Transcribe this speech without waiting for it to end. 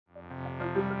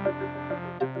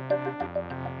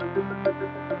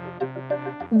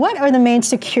What are the main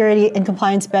security and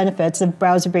compliance benefits of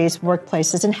browser-based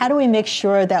workplaces, and how do we make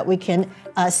sure that we can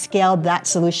scale that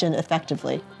solution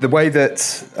effectively? The way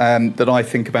that I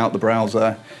think about the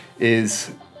browser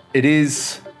is it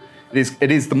is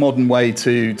the modern way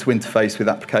to interface with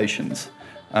applications.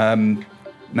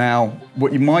 Now,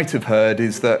 what you might have heard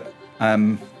is that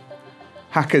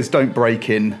hackers don't break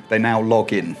in; they now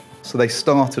log in. So they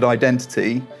start at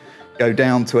Identity, go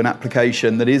down to an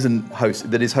application that is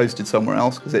hosted somewhere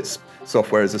else because it's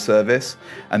software as a service,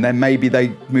 and then maybe they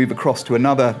move across to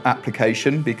another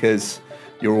application because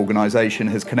your organization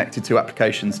has connected two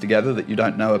applications together that you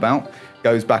don't know about,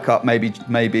 goes back up,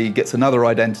 maybe gets another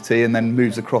identity, and then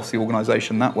moves across the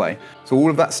organization that way. So all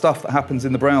of that stuff that happens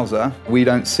in the browser, we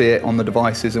don't see it on the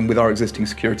devices and with our existing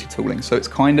security tooling. So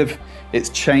it's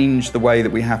changed the way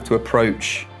that we have to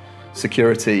approach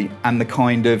security and the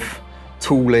kind of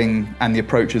tooling and the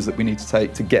approaches that we need to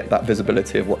take to get that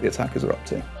visibility of what the attackers are up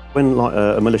to. When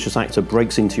a malicious actor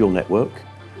breaks into your network,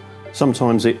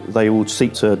 sometimes they will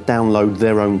seek to download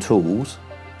their own tools,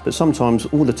 but sometimes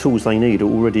all the tools they need are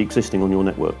already existing on your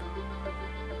network.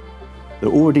 They're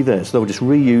already there, so they'll just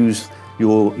reuse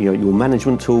your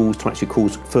management tools to actually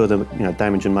cause further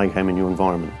damage and mayhem in your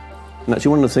environment. And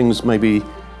actually one of the things, maybe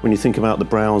when you think about the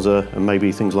browser and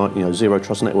maybe things like zero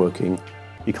trust networking,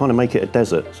 you kind of make it a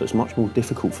desert, so it's much more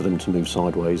difficult for them to move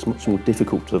sideways, much more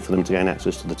difficult for them to gain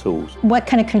access to the tools. What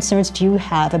kind of concerns do you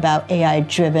have about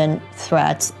AI-driven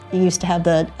threats? You used to have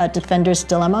the defender's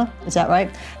dilemma, is that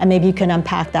right? And maybe you can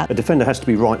unpack that. A defender has to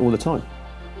be right all the time.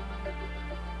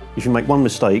 If you make one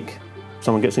mistake,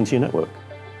 someone gets into your network.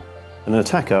 And an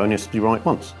attacker only has to be right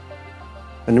once.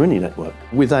 And they're in your network.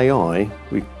 With AI,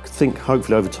 we think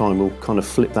hopefully over time we'll kind of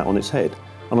flip that on its head.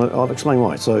 And I'll explain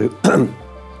why. So,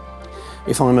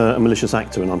 if I'm a malicious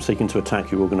actor and I'm seeking to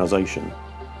attack your organisation,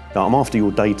 I'm after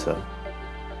your data,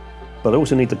 but I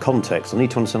also need the context. I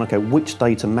need to understand, okay, which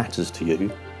data matters to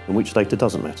you and which data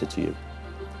doesn't matter to you.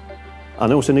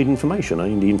 And I also need information. I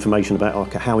need information about,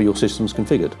 okay, how are your systems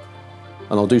configured?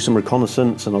 And I'll do some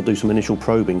reconnaissance and I'll do some initial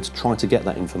probing to try to get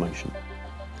that information.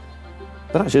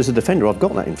 But actually, as a defender, I've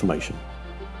got that information.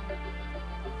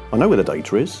 I know where the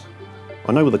data is,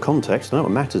 I know where the context, I know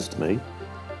what matters to me,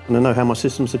 and I know how my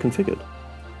systems are configured.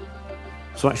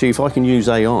 So actually, if I can use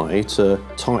AI to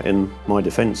tighten my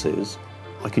defences,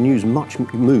 I can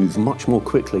move much more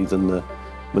quickly than the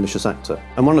malicious actor.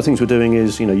 And one of the things we're doing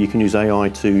is, you can use AI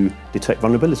to detect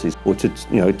vulnerabilities or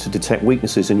to detect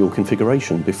weaknesses in your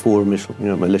configuration before a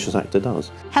malicious actor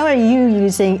does. How are you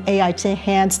using AI to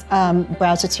enhance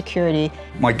browser security?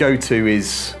 My go-to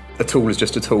is a tool is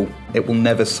just a tool. It will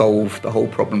never solve the whole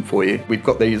problem for you. We've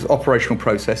got these operational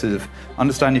processes of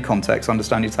understand your context,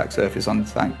 understand your attack surface,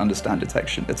 understand attack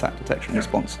detection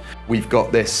response. We've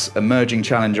got this emerging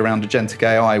challenge around agentic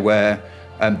AI where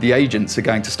the agents are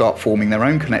going to start forming their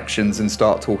own connections and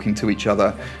start talking to each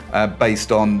other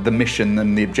based on the mission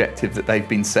and the objective that they've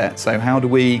been set. So how do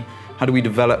we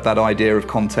develop that idea of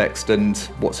context and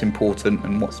what's important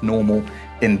and what's normal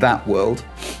in that world,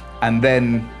 and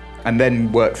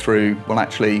then work through, well,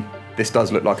 actually, this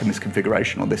does look like a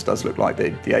misconfiguration, or this does look like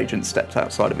the agent stepped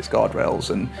outside of its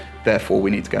guardrails, and therefore we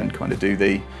need to go and kind of do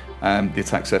the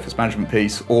attack surface management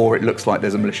piece, or it looks like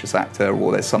there's a malicious actor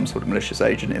or there's some sort of malicious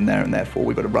agent in there, and therefore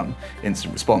we've got to run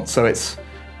incident response. So it's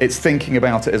thinking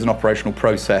about it as an operational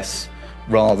process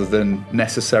rather than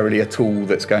necessarily a tool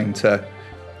that's going to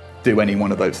do any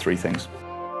one of those three things.